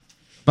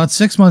About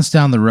 6 months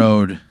down the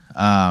road,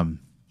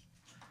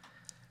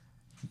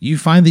 you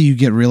find that you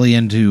get really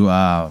into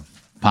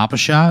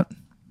Pop-A-Shot.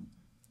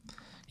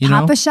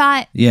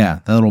 Pop-A-Shot? Yeah,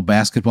 that little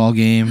basketball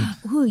game.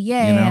 Ooh,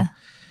 yeah.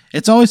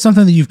 It's always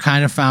something that you've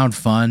kind of found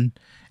fun.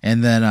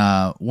 And then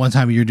one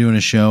time you were doing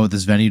a show at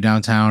this venue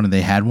downtown and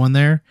they had one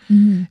there.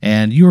 Mm-hmm.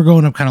 And you were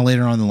going up kind of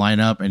later on in the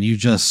lineup and you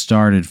just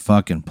started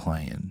fucking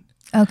playing.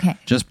 Okay.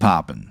 Just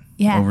popping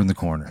over in the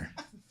corner.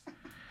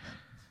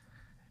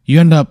 You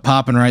end up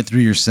popping right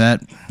through your set.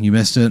 You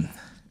missed it.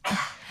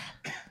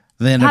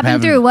 They end up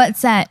popping through what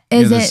set?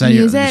 Is it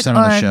music or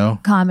the show?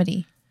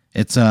 Comedy?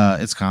 It's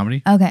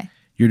comedy. Okay.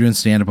 You're doing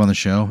stand-up on the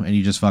show and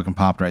you just fucking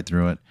popped right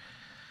through it.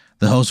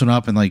 The host went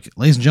up and like,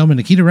 ladies and gentlemen,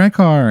 Nikita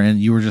Redcar, and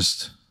you were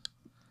just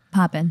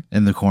popping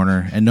in the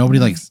corner, and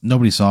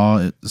nobody saw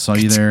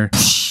you there,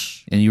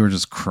 and you were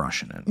just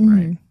crushing it. Mm-hmm.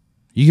 Right?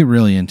 You get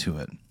really into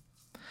it,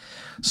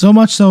 so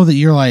much so that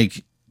you're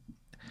like,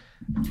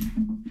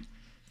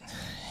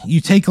 you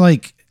take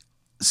like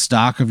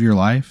stock of your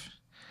life,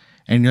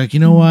 and you're like, you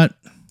know what?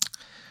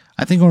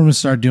 I think what I'm going to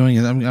start doing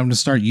is I'm going to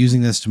start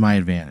using this to my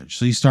advantage.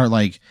 So you start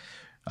like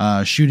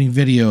shooting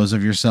videos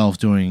of yourself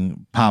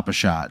doing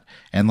Pop-A-Shot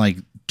and like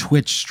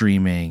Twitch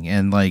streaming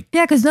and like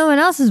because no one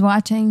else is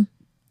watching.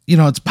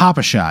 It's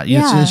Pop-A-Shot.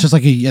 It's just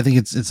like I think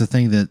it's a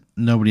thing that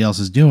nobody else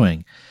is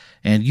doing,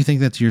 and you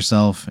think that to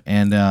yourself,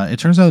 and it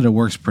turns out that it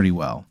works pretty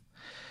well.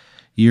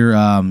 You're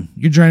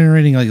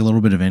generating like a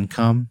little bit of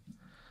income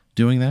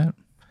doing that.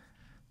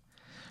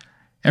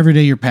 Every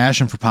day, your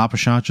passion for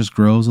Pop-A-Shot just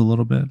grows a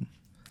little bit.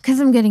 Because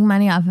I'm getting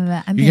money off of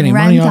it. You're getting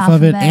money off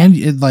of it, and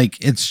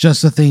it's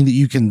just a thing that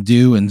you can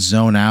do and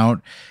zone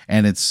out,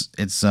 and it's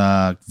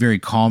very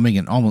calming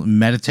and almost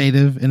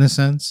meditative in a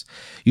sense.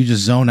 You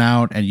just zone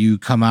out, and you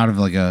come out of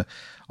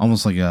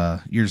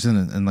you're just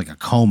in like a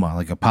coma,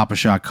 like a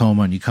Pop-A-Shot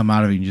coma, and you come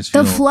out of it and you just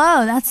feel the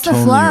flow. That's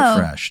totally the flow.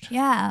 Refreshed.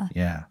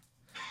 Yeah.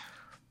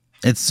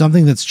 It's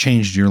something that's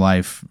changed your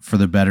life for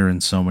the better in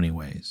so many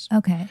ways.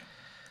 Okay.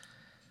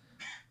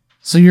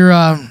 So you're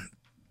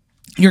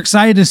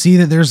excited to see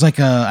that there's like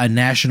a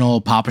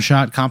national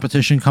Pop-A-Shot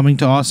competition coming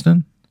to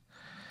Austin.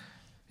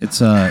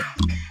 It's like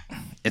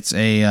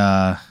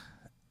a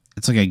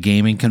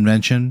gaming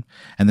convention,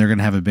 and they're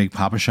gonna have a big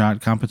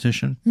Pop-A-Shot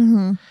competition.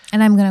 Mm-hmm.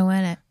 And I'm gonna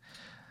win it.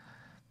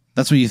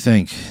 That's what you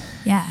think.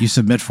 Yeah. You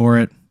submit for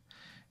it.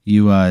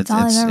 It's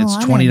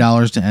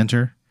 $20 to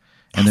enter.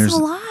 And that's a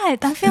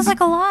lot. That feels like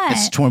a lot.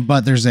 It's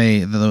but there's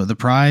the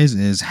prize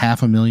is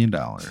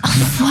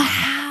 $500,000.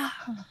 Wow.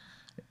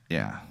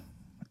 Yeah.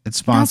 It's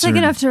sponsored. That's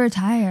like enough to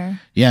retire.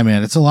 Yeah,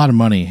 man, it's a lot of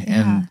money,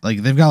 and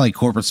like they've got like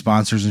corporate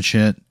sponsors and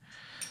shit.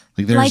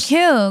 Like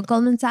who?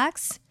 Goldman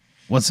Sachs?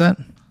 What's that?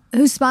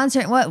 Who's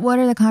sponsoring? What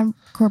are the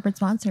corporate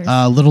sponsors?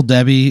 Little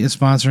Debbie is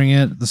sponsoring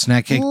it. The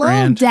snack cake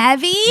brand. Little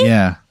Debbie?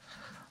 Yeah,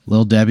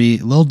 Little Debbie.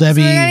 So we're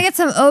gonna get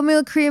some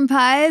oatmeal cream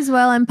pies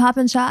while I'm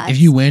popping shots. If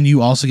you win,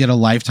 you also get a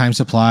lifetime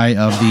supply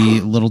of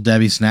the Little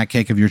Debbie snack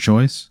cake of your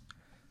choice.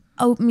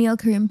 Oatmeal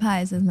cream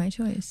pies is my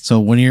choice. So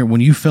when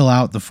you fill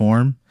out the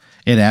form,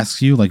 it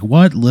asks you, like,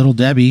 what Little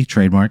Debbie,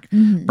 trademark,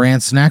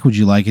 brand snack would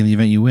you like in the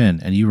event you win?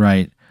 And you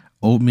write,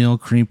 oatmeal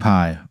cream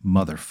pie,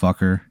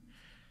 motherfucker.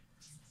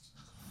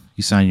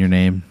 You sign your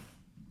name.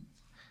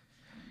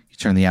 You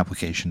turn the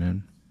application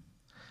in.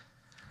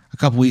 A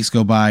couple weeks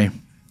go by.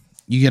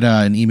 You get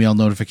an email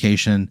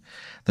notification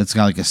that's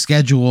got, like, a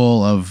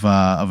schedule of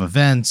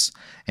events.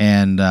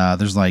 And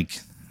there's, like,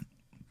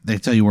 they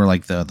tell you where,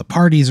 like, the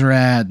parties are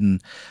at,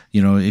 and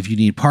if you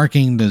need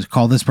parking to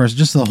call this person,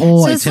 just the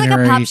whole itinerary. So it's like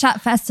a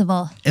Pop-Shot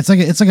festival.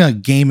 It's like a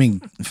gaming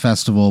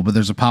festival, but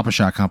there's a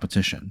Pop-A-Shot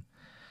competition.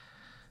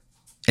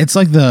 It's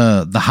like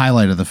the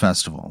highlight of the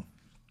festival.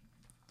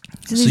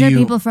 So these are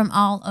people from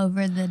all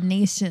over the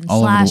nation /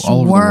 all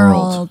over the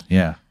world.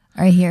 Yeah,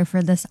 are here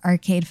for this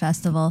arcade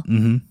festival.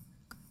 Mm-hmm.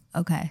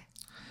 Okay.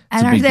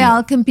 And are they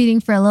all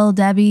competing for Little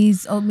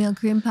Debbie's oatmeal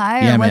cream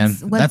pie? Yeah, man.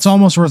 That's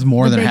almost worth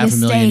more than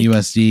 $500,000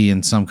 USD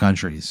in some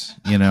countries,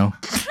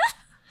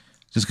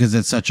 Just because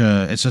it's such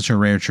a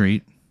rare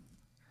treat.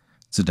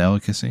 It's a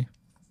delicacy.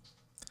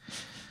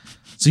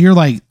 So you're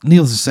like,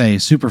 needless to say,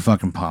 super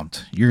fucking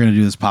pumped. You're going to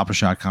do this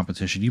Pop-A-Shot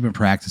competition. You've been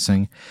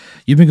practicing.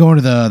 You've been going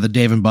to the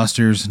Dave &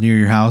 Buster's near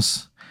your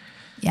house.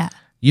 Yeah.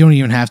 You don't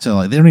even have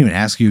to, they don't even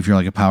ask you if you're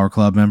like a Power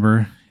Club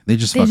member. They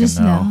just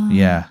know.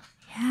 Yeah.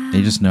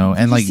 They just know.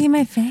 And like, see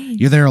my face.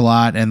 You're there a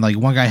lot. And like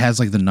one guy has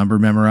like the number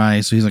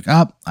memorized. So he's like,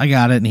 oh, I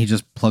got it. And he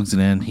just plugs it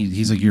in.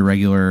 He's like your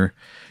regular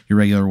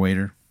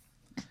waiter.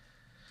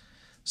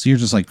 So you're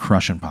just like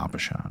crushing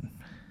Pop-A-Shot.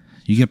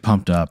 You get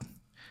pumped up.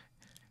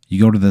 You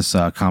go to this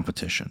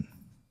competition.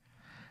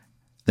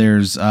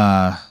 There's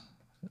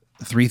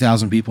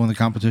 3,000 people in the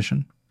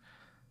competition.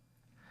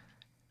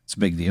 It's a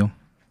big deal.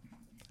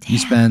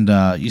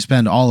 Damn. You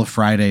spend all of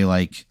Friday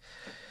like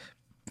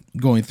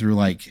going through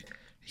like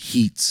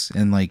heats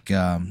and like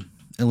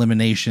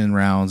elimination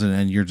rounds,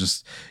 and you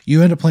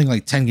end up playing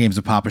like 10 games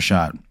of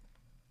Pop-A-Shot.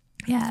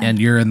 Yeah. And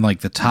you're in like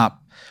the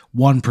top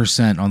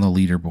 1% on the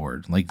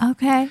leaderboard. Like,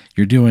 okay,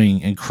 you're doing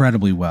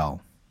incredibly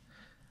well.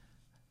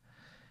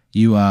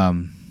 You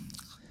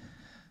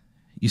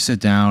You sit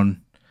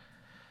down.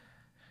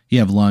 You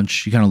have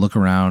lunch. You kind of look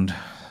around,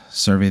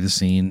 survey the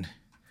scene.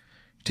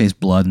 You taste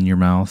blood in your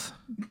mouth.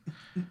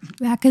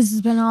 Yeah, because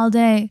it's been all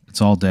day.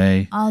 It's all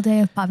day. All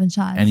day of popping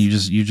shots. And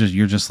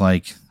you're just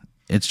like,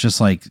 it's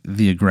just like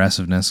the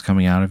aggressiveness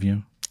coming out of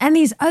you. And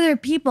these other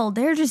people,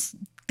 they're just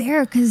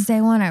there because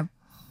they want to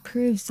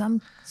prove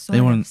some sort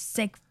of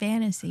sick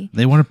fantasy.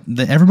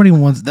 Everybody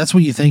wants, that's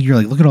what you think. You're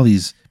like, look at all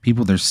these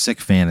people, they're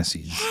sick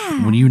fantasies.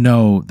 Yeah. When you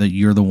know that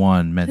you're the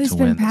one meant to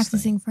win. Who's been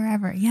practicing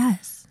forever.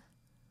 Yes.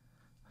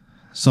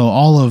 So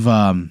all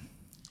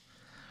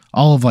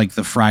of like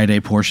the Friday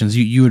portions,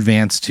 you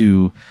advance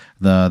to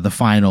the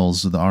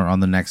finals on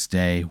the next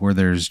day where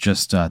there's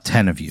just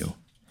 10 of you.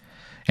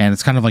 And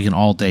it's kind of like an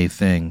all day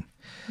thing.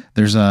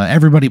 There's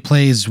everybody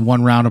plays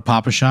one round of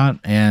Pop-A-Shot,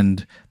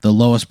 and the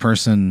lowest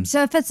person.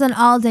 So if it's an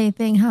all day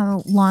thing,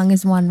 how long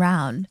is one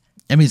round?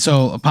 I mean,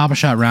 so a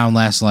Pop-A-Shot round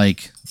lasts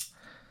like,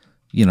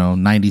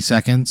 90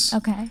 seconds.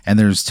 Okay. And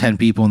there's 10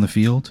 people in the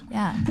field.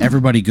 Yeah.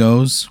 Everybody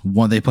goes.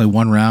 They play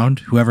one round.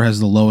 Whoever has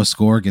the lowest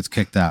score gets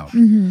kicked out.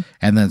 Mm-hmm.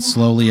 And then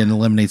slowly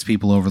eliminates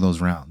people over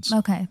those rounds.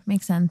 Okay.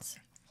 Makes sense.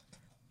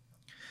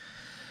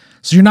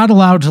 So you're not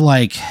allowed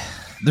to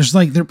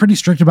they're pretty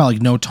strict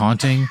about no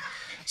taunting.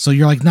 So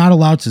you're not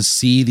allowed to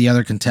see the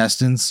other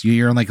contestants.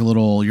 You're in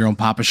your own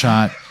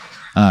Pop-A-Shot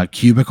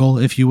cubicle,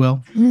 if you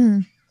will.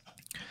 Mm.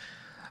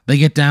 They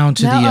get down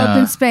to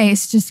open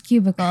space, just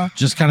cubicle.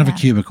 Just kind of a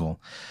cubicle.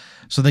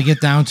 So they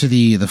get down to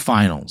the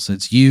finals.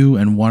 It's you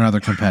and one other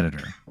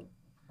competitor.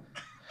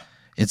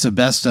 It's a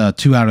best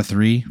 2 out of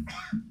 3.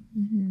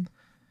 Mm-hmm.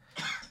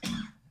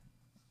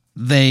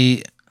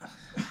 They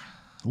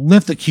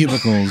lift the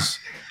cubicles,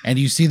 and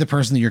you see the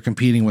person that you're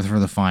competing with for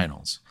the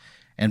finals.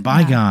 And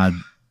by God,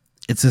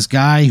 it's this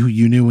guy who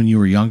you knew when you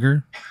were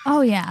younger. Oh,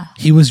 yeah.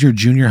 He was your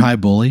junior high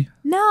bully.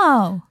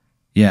 No.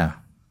 Yeah.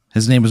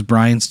 His name was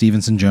Brian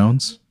Stevenson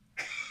Jones.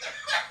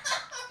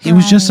 He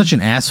was just such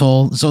an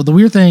asshole. So the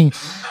weird thing,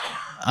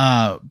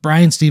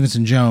 Brian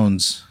Stevenson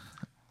Jones,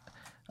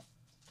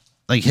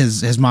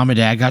 his mom and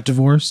dad got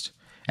divorced,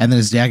 and then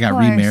his dad got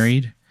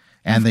remarried,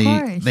 and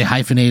they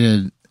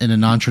hyphenated in a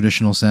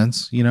non-traditional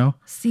sense,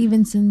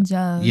 Stevenson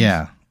Jones.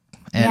 Yeah.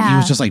 And he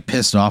was just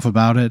pissed off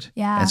about it.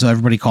 Yeah. And so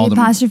everybody called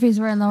the apostrophes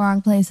were in the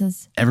wrong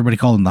places. Everybody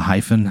called him the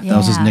hyphen. Yeah. That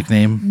was his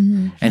nickname.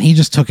 Mm-hmm. And he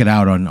just took it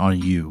out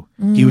on you.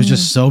 Mm. He was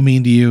just so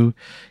mean to you.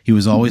 He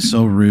was always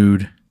so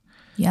rude.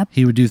 Yep.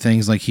 He would do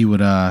things like he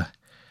would tie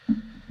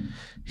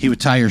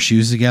your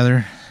shoes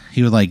together.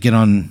 He would get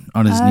on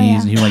his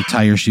knees and he would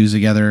tie your shoes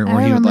together.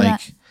 Or he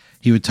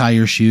would tie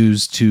your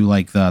shoes to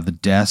the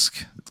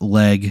desk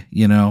leg,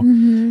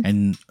 mm-hmm.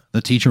 And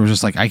the teacher was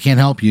just I can't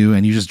help you.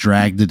 And you just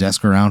dragged the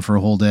desk around for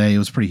a whole day. It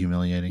was pretty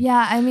humiliating.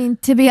 Yeah. I mean,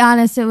 to be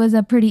honest, it was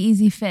a pretty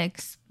easy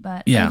fix,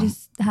 but I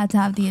just had to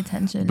have the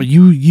attention. But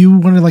you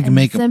wanted to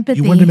make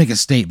sympathy. You wanted to make a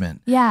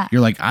statement. Yeah.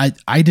 You're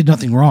I did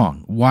nothing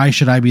wrong. Why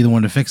should I be the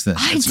one to fix this?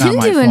 It's not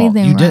my fault.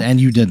 Anything you wrong. did,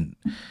 and you didn't.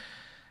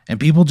 And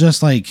people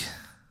just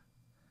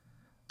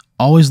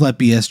always let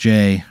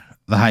BSJ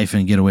the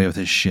hyphen get away with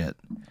his shit.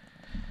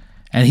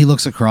 And he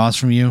looks across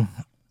from you.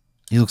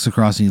 He looks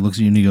across and he looks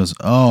at you and he goes,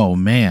 "Oh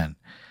man."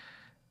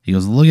 He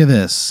goes, "Look at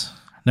this.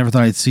 Never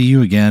thought I'd see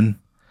you again."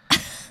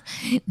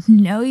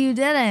 No, you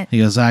didn't. He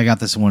goes, "I got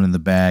this one in the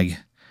bag."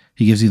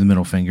 He gives you the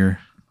middle finger.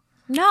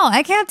 No,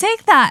 I can't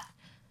take that.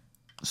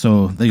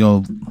 So they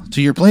go, "To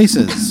your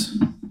places.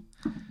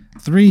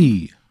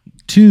 3,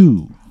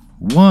 2,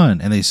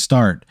 1." And they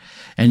start.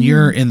 And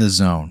you're in the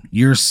zone.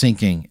 You're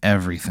sinking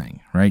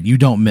everything, right? You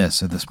don't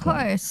miss at this point.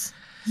 Of course.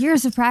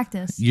 Years of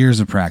practice.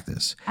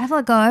 I've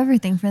let go of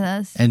everything for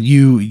this. And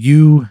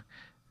you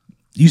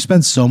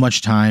spent so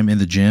much time in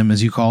the gym,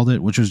 as you called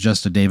it, which was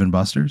just a Dave and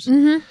Buster's,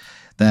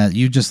 that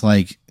you just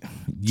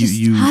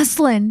you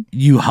hustling.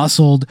 You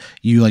hustled.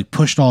 You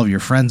pushed all of your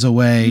friends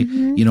away.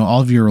 Mm-hmm.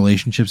 All of your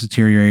relationships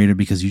deteriorated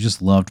because you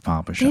just loved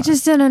Pop-A-Shot. They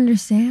just didn't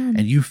understand.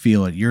 And you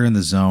feel it. You're in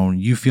the zone.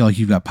 You feel like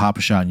you've got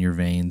Pop-A-Shot in your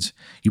veins.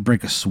 You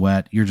break a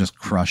sweat. You're just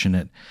crushing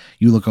it.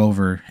 You look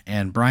over,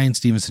 and Brian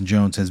Stevenson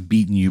Jones has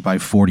beaten you by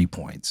 40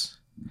 points.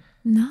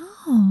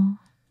 No.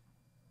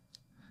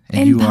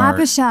 And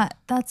Pop-A-Shot,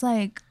 that's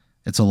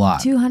it's a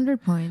lot.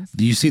 200 points.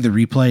 Do you see the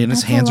replay? And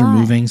his hands are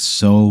moving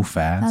so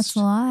fast. That's a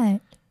lot.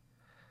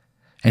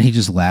 And he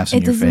just laughs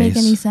in your face. It doesn't make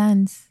any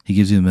sense. He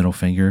gives you the middle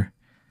finger.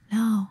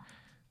 No.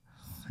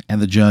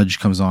 And the judge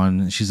comes on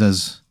and she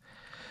says,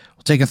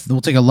 we'll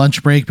take a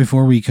lunch break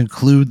before we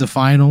conclude the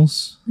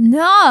finals.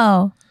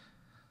 No.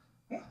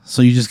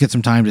 So you just get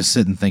some time to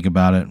sit and think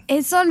about it.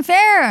 It's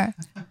unfair.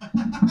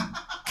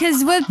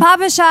 Because with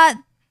Pop-A-Shot,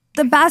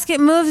 the basket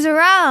moves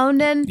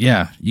around and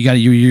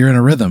you're in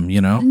a rhythm,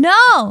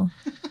 No.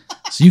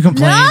 So you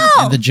complain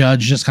and the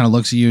judge just kind of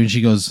looks at you and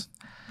she goes,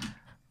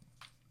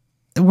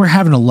 "We're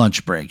having a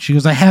lunch break." She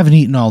goes, "I haven't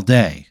eaten all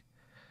day."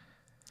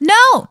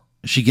 No.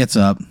 She gets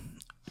up.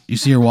 You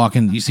see her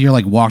walking. You see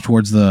her walk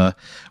towards where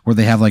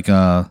they have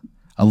a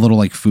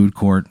little food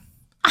court.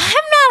 I'm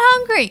not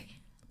hungry.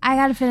 I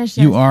gotta finish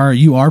this. You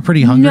are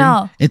pretty hungry.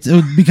 No. It's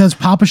because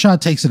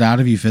Pop-A-Shot takes it out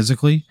of you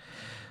physically.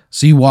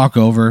 So you walk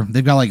over.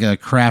 They've got like a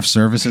craft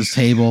services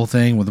table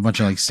thing with a bunch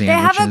of like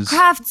sandwiches. They have a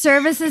craft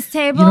services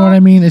table. You know what I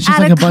mean? It's just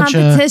at like a bunch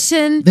of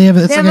competition. They have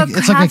it's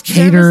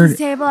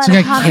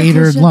like a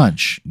catered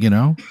lunch. You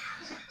know,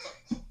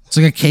 it's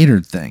like a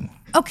catered thing.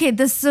 Okay,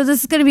 this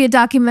is going to be a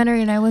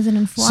documentary, and I wasn't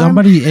informed.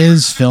 Somebody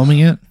is filming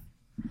it,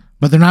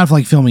 but they're not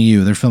like filming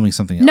you. They're filming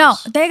something else.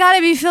 No, they got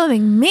to be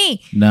filming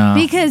me. No,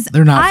 because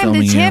they're not. I'm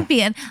filming the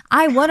champion. You.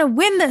 I want to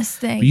win this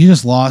thing. But you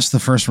just lost the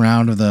first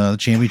round of the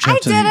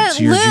championship to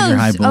your junior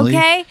high bully.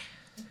 Okay.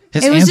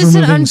 His it was hands just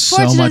were an moving so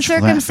unfortunate much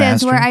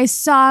circumstance where I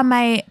saw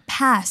my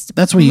past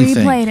That's what you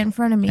replayed think. in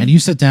front of me. And you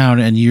sit down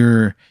and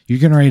you're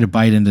getting ready to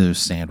bite into a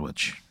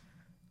sandwich.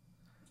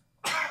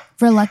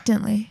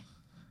 Reluctantly.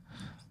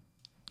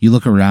 You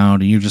look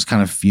around and you're just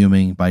kind of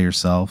fuming by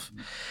yourself.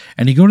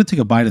 And you go to take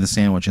a bite of the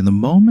sandwich. And the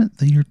moment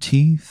that your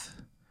teeth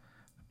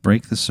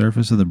break the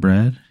surface of the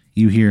bread,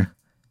 you hear,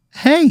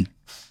 "Hey,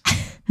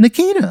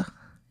 Nikita."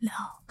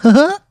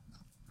 No.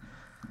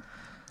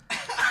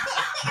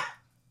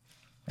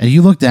 And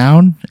you look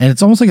down and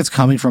it's almost like it's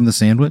coming from the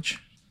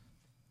sandwich.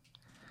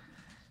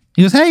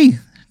 He goes, "Hey,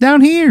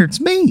 down here,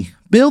 it's me,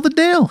 Bill the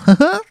Dill."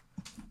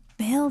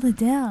 Bill the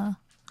Dill.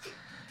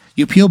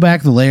 You peel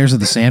back the layers of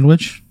the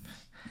sandwich.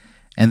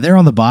 And there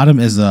on the bottom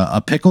is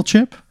a pickle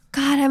chip.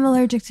 God, I'm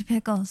allergic to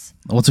pickles.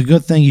 Well, it's a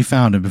good thing you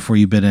found it before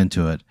you bit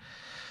into it.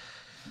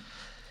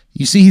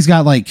 You see he's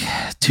got like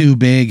two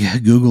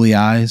big googly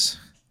eyes.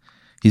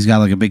 He's got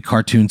like a big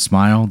cartoon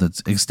smile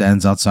that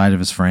extends outside of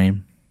his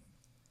frame.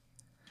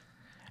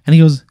 And he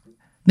goes,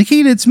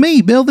 "Nikita, it's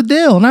me, Bill the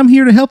Dill, and I'm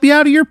here to help you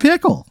out of your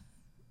pickle."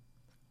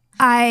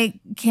 I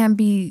can't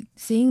be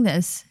seeing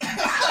this.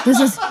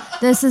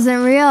 This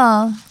isn't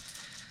real.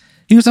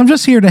 He goes, "I'm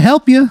just here to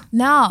help you."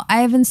 No,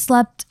 I haven't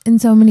slept in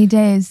so many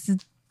days.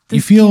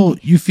 You feel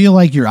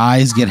like your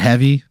eyes get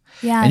heavy.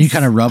 Yes. And you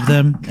kind of rub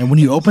them, and when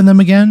you open them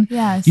again,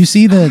 yes. You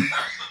see that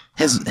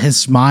his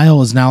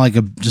smile is now like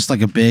just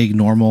like a big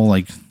normal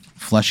like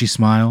fleshy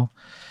smile.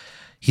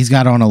 He's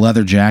got on a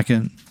leather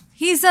jacket.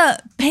 He's a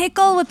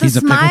pickle with a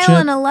smile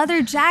and a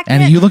leather jacket.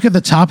 And you look at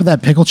the top of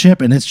that pickle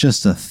chip, and it's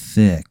just a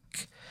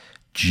thick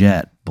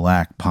jet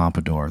black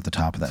pompadour at the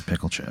top of that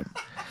pickle chip.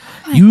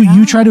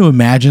 You try to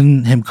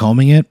imagine him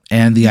combing it,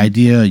 and the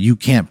idea you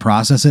can't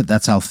process it.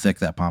 That's how thick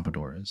that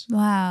pompadour is.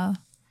 Wow.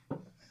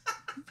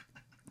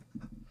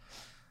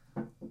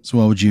 So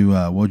what would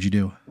you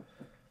do?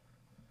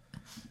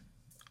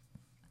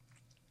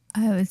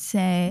 I would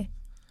say,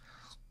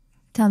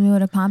 tell me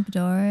what a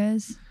pompadour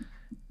is.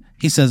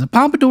 He says, "A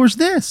pompadour's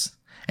this."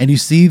 And you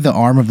see the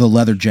arm of the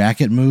leather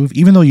jacket move,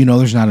 even though you know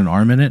there's not an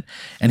arm in it.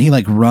 And he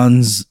like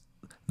runs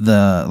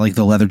the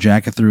leather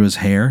jacket through his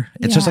hair.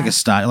 It's just like a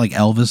style, like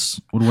Elvis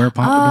would wear a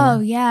pompadour. Oh,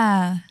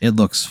 yeah. It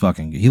looks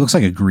fucking good. He looks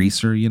like a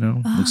greaser, you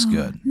know? Looks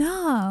good.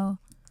 No.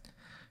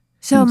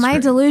 So my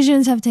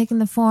delusions have taken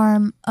the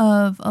form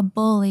of a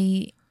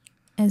bully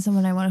and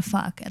someone I want to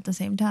fuck at the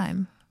same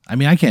time. I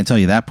mean, I can't tell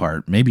you that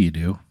part. Maybe you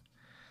do.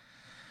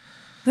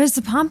 But it's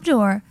a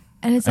pompadour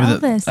and it's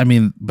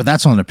Elvis. But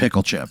that's on a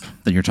pickle chip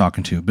that you're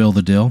talking to. Bill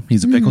the Dill.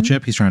 He's a pickle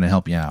chip. He's trying to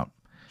help you out.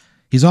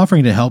 He's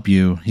offering to help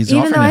you.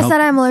 Even though I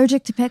said I'm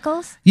allergic to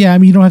pickles? Yeah, I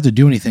mean, you don't have to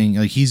do anything.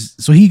 Like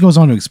so he goes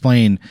on to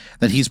explain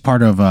that he's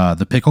part of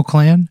the Pickle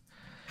Clan.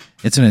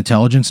 It's an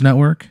intelligence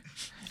network.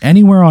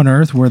 Anywhere on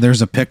Earth where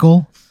there's a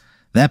pickle,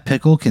 that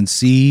pickle can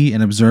see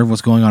and observe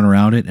what's going on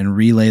around it and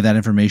relay that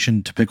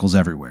information to pickles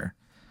everywhere.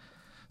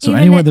 So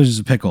anywhere there's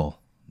a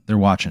pickle, they're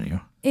watching you.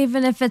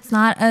 Even if it's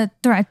not a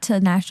threat to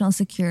national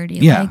security.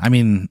 Yeah,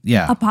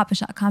 like a Papa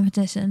Shot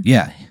competition.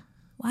 Yeah.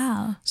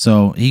 Wow.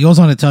 So he goes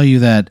on to tell you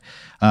that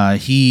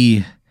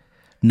he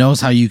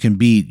knows how you can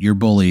beat your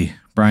bully,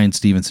 Brian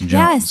Stevenson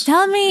Jones. Yes,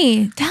 tell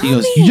me. He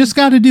goes, "You just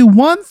got to do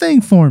one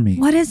thing for me."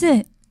 What is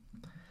it?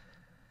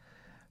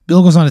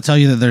 Bill goes on to tell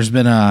you that there's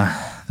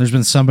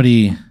been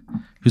somebody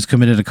who's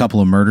committed a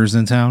couple of murders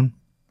in town.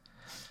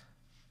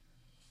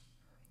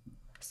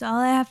 So all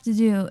I have to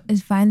do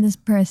is find this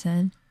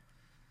person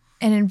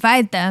and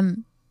invite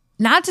them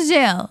not to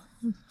jail,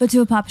 but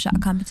to a Papa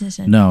Shot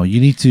competition. No,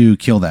 you need to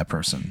kill that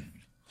person.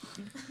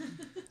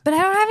 But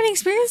I don't have any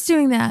experience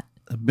doing that.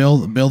 Bill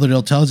the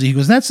Dill tells you, he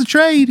goes, "That's the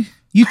trade.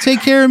 You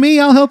take care of me,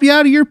 I'll help you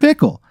out of your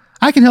pickle.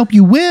 I can help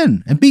you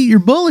win and beat your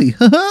bully."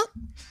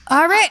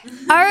 All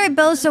right,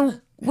 Bill. So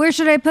where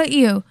should I put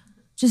you?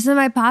 Just in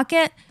my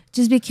pocket?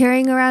 Just be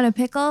carrying around a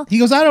pickle? He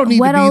goes, "I don't need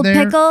to be there." Wet old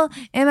pickle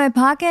in my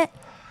pocket?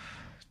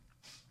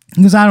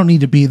 He goes, "I don't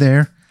need to be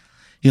there."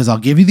 He goes, "I'll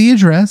give you the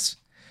address.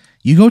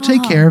 You go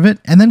take care of it,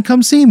 and then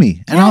come see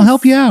me, and I'll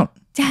help you out."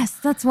 Yes,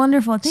 that's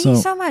wonderful. Thank you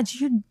so much.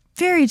 You're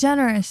very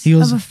generous. He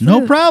goes,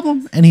 "No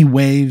problem," and he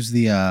waves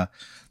the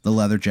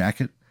leather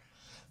jacket.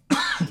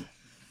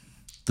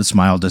 The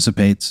smile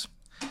dissipates.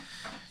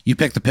 You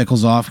pick the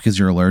pickles off because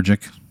you're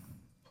allergic.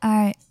 All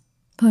right,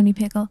 pony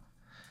pickle.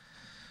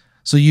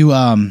 So you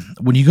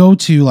when you go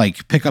to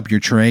like pick up your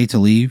tray to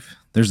leave,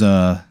 there's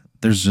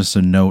just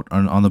a note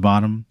on the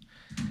bottom.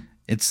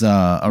 It's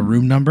a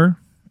room number,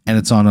 and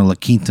it's on a La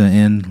Quinta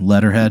Inn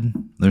letterhead.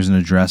 There's an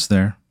address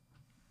there.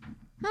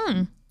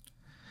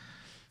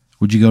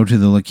 Would you go to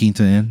the La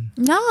Quinta Inn?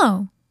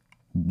 No.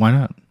 Why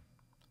not?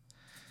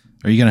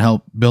 Are you going to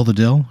help Bill the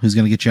Dill, who's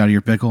going to get you out of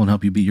your pickle and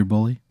help you beat your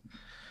bully?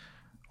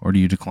 Or do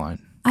you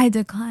decline? I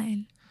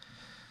decline.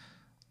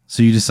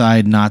 So you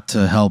decide not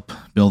to help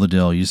Bill the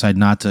Dill. You decide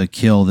not to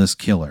kill this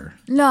killer.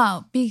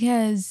 No,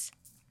 because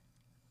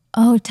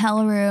a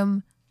hotel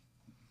room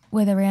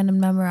with a random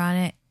number on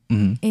it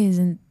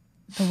isn't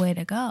the way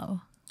to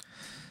go.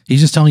 He's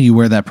just telling you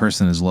where that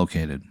person is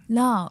located.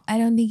 No, I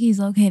don't think he's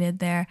located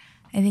there.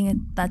 I think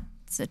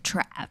that's a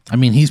trap. I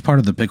mean, he's part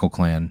of the Pickle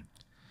Clan.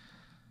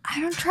 I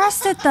don't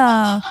trust it, though.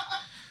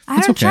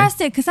 I don't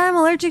trust it because I'm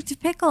allergic to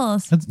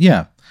pickles.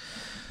 Yeah.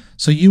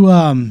 So you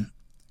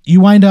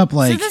wind up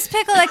like... So this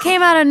pickle that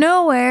came out of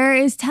nowhere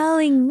is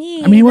telling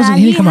me he that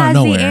didn't come out of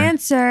has nowhere. the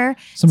answer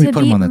Somebody to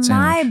put him beat on that my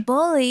sandwich.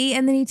 bully,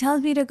 and then he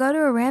tells me to go to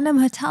a random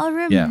hotel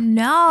room? Yeah.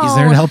 No. He's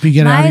there to help you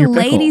get out of your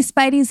pickle. My lady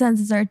spidey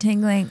senses are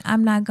tingling.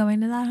 I'm not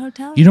going to that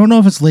hotel. You don't know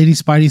if it's Lady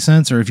Spidey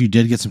sense or if you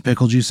did get some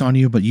pickle juice on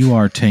you, but you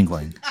are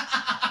tingling.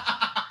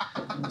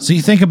 So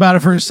you think about it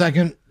for a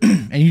second,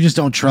 and you just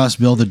don't trust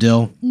Bill the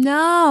Dill,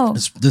 No.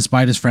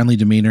 despite his friendly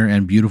demeanor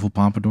and beautiful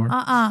pompadour.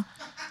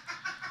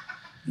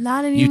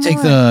 Not anymore.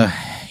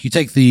 You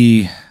take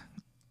the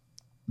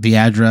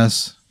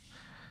address,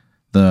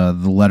 the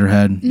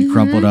letterhead, you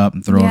crumple it up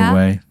and throw it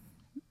away.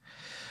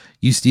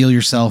 You steel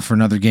yourself for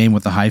another game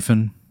with the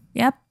hyphen.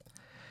 Yep.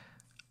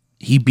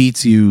 He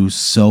beats you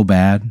so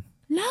bad.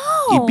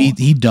 No.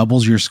 He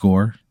doubles your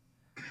score.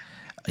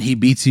 He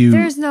beats you.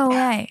 There's no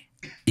way.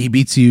 He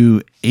beats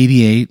you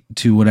 88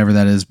 to whatever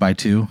that is by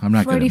 2. I'm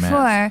not good at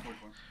math. 44.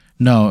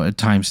 No,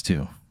 times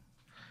 2.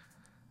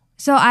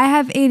 So I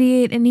have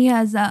 88 and he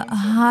has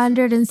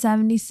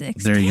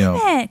 176. There you go.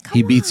 Come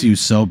He beats you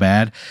so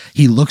bad.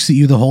 He looks at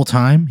you the whole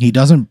time. He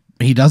doesn't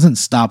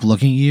stop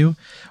looking at you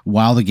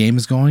while the game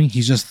is going.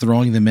 He's just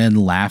throwing them in,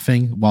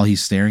 laughing while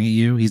he's staring at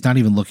you. He's not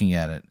even looking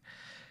at it.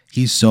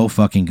 He's so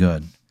fucking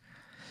good.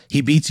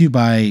 He beats you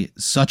by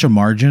such a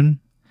margin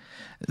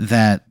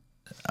that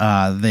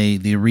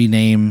they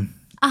rename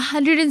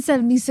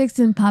 176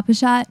 in Papa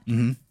Shot.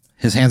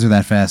 his hands are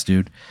that fast,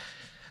 dude.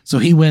 So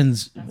he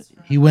wins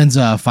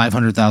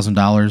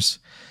 $500,000.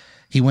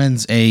 He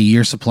wins a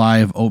year supply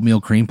of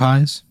oatmeal cream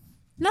pies.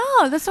 No,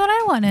 that's what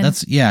I wanted.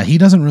 He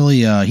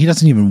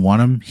doesn't even want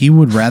them. He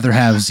would rather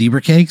have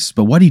zebra cakes,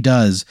 but what he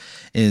does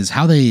is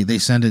how they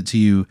send it to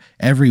you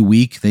every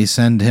week. They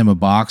send him a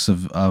box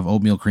of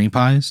oatmeal cream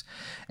pies,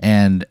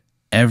 and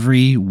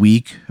every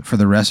week for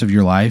the rest of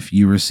your life,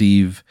 you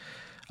receive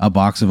a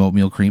box of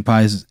oatmeal cream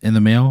pies in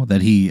the mail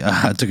that he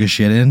took a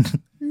shit in.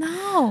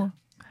 No.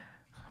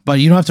 But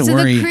you don't have to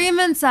worry. So the cream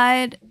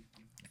inside.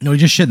 No, he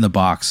just shit in the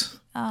box.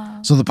 Oh.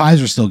 So the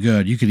pies are still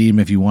good. You could eat them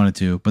if you wanted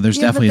to, but there's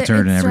definitely a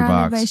turd in every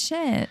box. By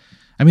shit.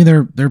 I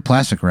mean, they're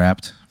plastic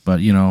wrapped,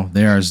 but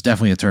there's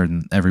definitely a turd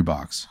in every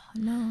box. Oh,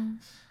 no.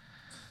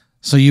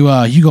 So you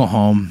go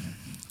home.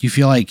 You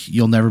feel like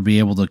you'll never be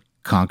able to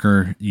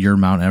conquer your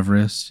Mount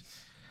Everest.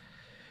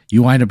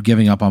 You wind up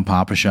giving up on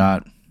Papa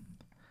Shot.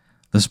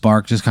 The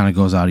spark just kind of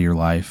goes out of your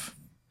life.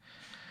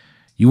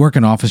 You work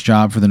an office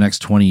job for the next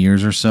 20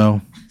 years or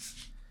so.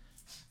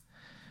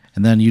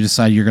 And then you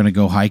decide you're going to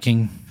go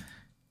hiking.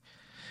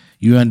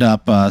 You end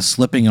up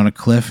slipping on a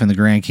cliff in the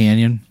Grand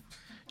Canyon.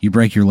 You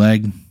break your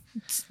leg.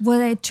 Was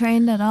I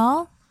trained at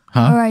all?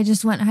 Huh? Or I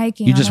just went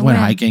hiking? You just went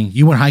hiking.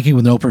 You went hiking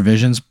with no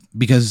provisions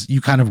because you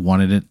kind of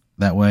wanted it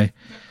that way.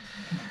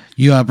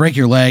 You break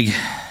your leg.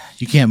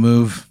 You can't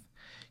move.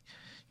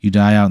 You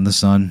die out in the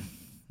sun.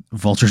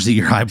 Vultures eat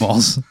your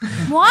eyeballs.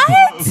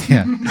 What?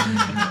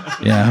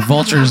 Yeah.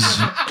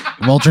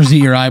 Vultures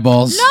eat your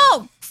eyeballs.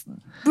 No.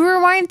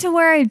 Rewind to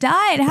where I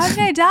died. How did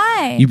I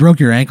die? You broke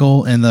your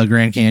ankle in the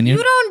Grand Canyon.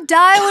 You don't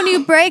die when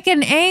you break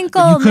an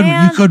ankle,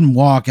 man. You couldn't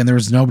walk, and there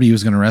was nobody who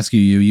was going to rescue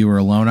you. You were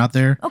alone out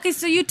there. Okay,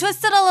 so you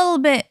twisted a little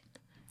bit.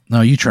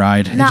 No, you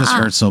tried. Nuh-uh. It just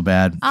hurt so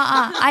bad.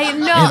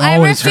 I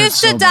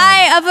refuse to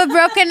die of a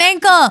broken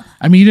ankle.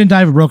 I mean, you didn't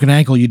die of a broken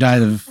ankle. You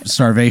died of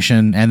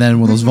starvation, and then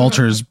when those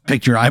vultures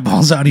picked your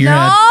eyeballs out of your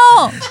head,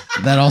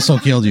 that also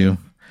killed you.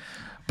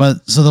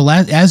 But so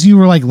as you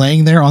were like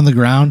laying there on the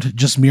ground,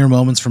 just mere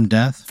moments from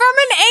death. From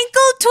an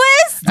ankle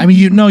twist? I mean,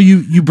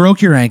 you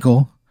broke your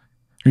ankle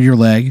or your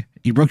leg.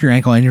 You broke your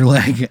ankle and your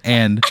leg,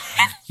 and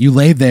you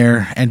laid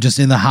there, and just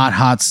in the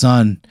hot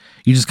sun,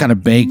 you just kind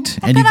of baked.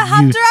 I could have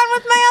hopped around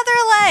with my other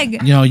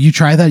leg. You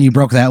tried that. And you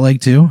broke that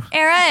leg too.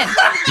 Aaron,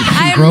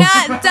 I'm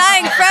not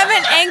dying from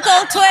an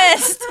ankle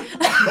twist.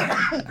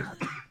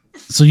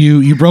 So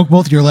you broke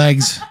both your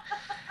legs,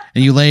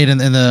 and you laid in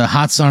the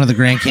hot sun of the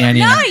Grand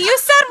Canyon. No, you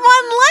said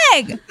one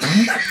leg.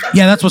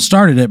 Yeah, that's what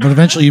started it, but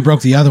eventually you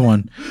broke the other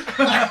one.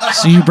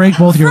 So you break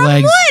both your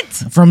legs.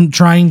 What? From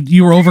trying,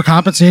 you were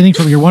overcompensating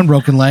from your one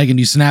broken leg, and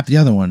you snapped the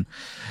other one.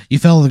 You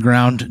fell to the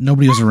ground.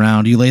 Nobody was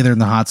around. You lay there in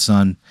the hot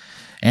sun.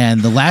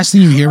 And the last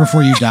thing you hear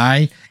before you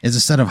die is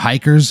a set of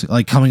hikers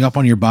like coming up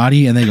on your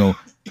body, and they go,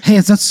 "Hey,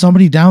 is that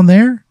somebody down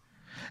there?"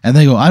 And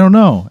they go, "I don't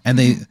know." And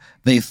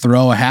they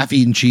throw a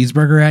half-eaten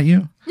cheeseburger at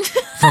you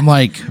from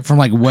like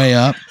way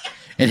up.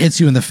 It hits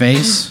you in the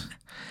face,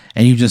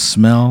 and you just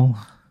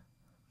smell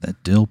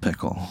That dill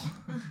pickle.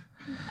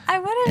 I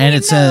wouldn't And eat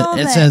it all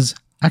says, of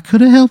I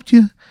could have helped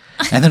you.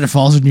 And then it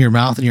falls into your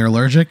mouth and you're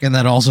allergic, and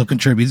that also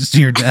contributes to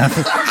your death.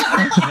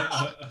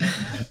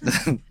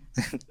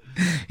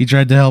 He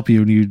tried to help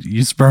you and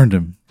you spurned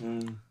him.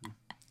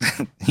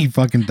 He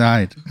fucking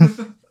died.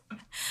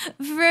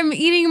 From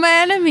eating my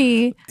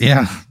enemy.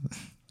 Yeah,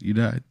 you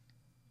died.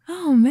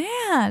 Oh,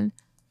 man.